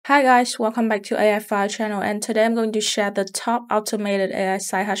Hi guys, welcome back to AI File channel, and today I'm going to share the top automated AI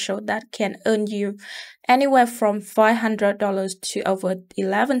side hustle that can earn you anywhere from $500 to over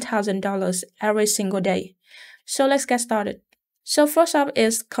 $11,000 every single day. So let's get started. So first up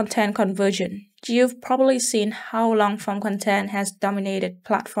is content conversion. You've probably seen how long-form content has dominated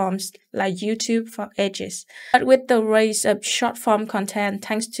platforms like YouTube for ages. But with the rise of short-form content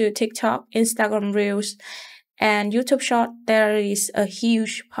thanks to TikTok, Instagram Reels, and YouTube Short, there is a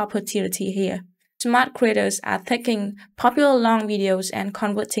huge opportunity here. Smart creators are taking popular long videos and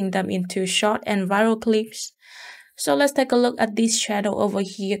converting them into short and viral clips. So let's take a look at this channel over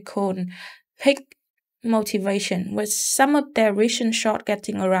here called Peak Motivation, with some of their recent short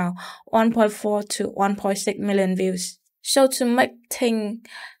getting around 1.4 to 1.6 million views. So to make things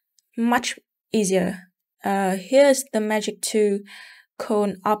much easier, here's the magic tool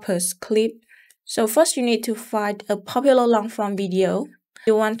called Opus Clip. So first you need to find a popular long-form video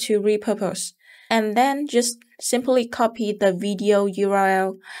you want to repurpose, and then just simply copy the video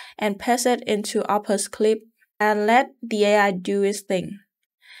URL and paste it into Opus Clip and let the AI do its thing.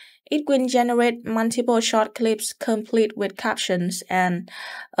 It will generate multiple short clips complete with captions and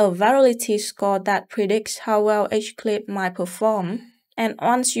a virality score that predicts how well each clip might perform. And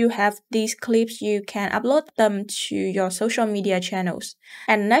once you have these clips, you can upload them to your social media channels.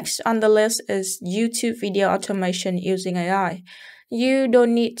 And next on the list is YouTube video automation using AI. You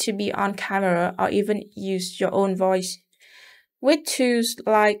don't need to be on camera or even use your own voice. With tools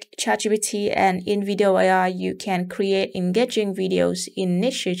like ChatGPT and in-video AI, you can create engaging videos in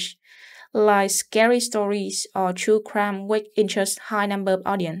niches like scary stories or true crime which interest high number of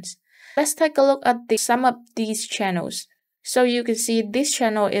audience. Let's take a look at some of these channels. So you can see this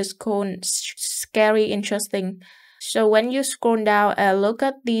channel is called Scary Interesting. So when you scroll down and look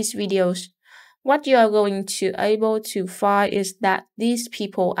at these videos, what you are going to able to find is that these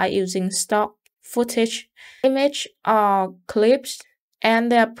people are using stock footage, image or clips,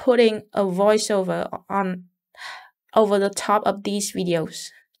 and they're putting a voiceover on over the top of these videos.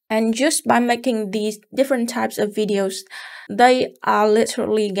 And just by making these different types of videos, they are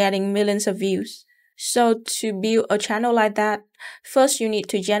literally getting millions of views. So to build a channel like that, first you need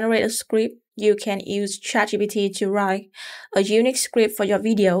to generate a script. You can use ChatGPT to write a unique script for your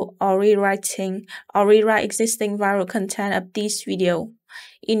video or rewrite existing viral content of this video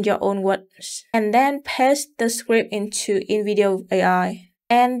in your own words. And then paste the script into in-video AI.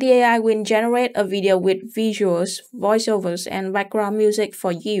 And the AI will generate a video with visuals, voiceovers, and background music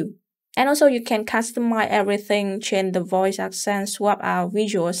for you. And also you can customize everything, change the voice accent, swap out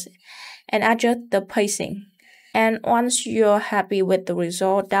visuals, and adjust the pacing. And once you're happy with the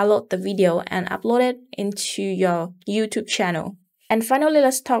result, download the video and upload it into your YouTube channel. And finally,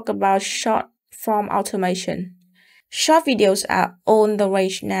 let's talk about short form automation. Short videos are on the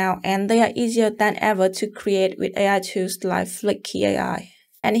rage now, and they are easier than ever to create with AI tools like Flicky AI.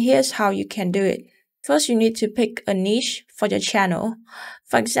 And here's how you can do it. First, you need to pick a niche for your channel,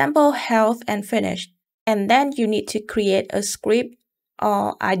 for example, health and fitness. And then you need to create a script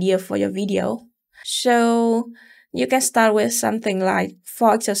or idea for your video. So you can start with something like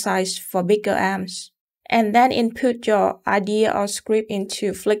 4 exercise for bigger arms. And then input your idea or script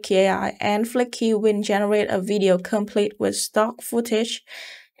into Flicky AI, and Flicky will generate a video complete with stock footage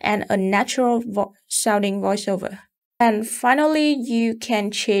and a natural sounding voiceover. And finally, you can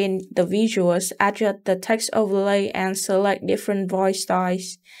change the visuals, adjust the text overlay, and select different voice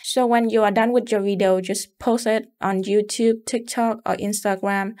styles. So when you are done with your video, just post it on YouTube, TikTok, or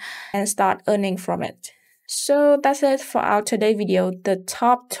Instagram and start earning from it. So that's it for our today video, the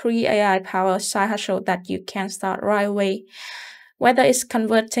top 3 AI-powered side hustle that you can start right away. Whether it's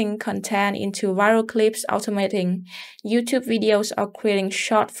converting content into viral clips, automating YouTube videos, or creating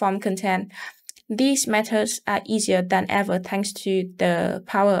short-form content, these methods are easier than ever thanks to the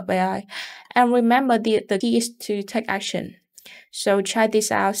power of AI. And remember, the key is to take action. So try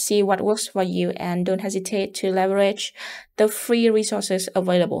this out, see what works for you, and don't hesitate to leverage the free resources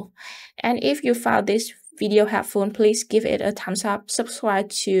available. And if you found this video helpful, please give it a thumbs up, subscribe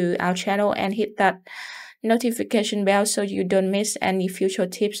to our channel, and hit that notification bell so you don't miss any future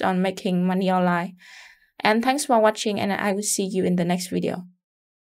tips on making money online. And thanks for watching, and I will see you in the next video.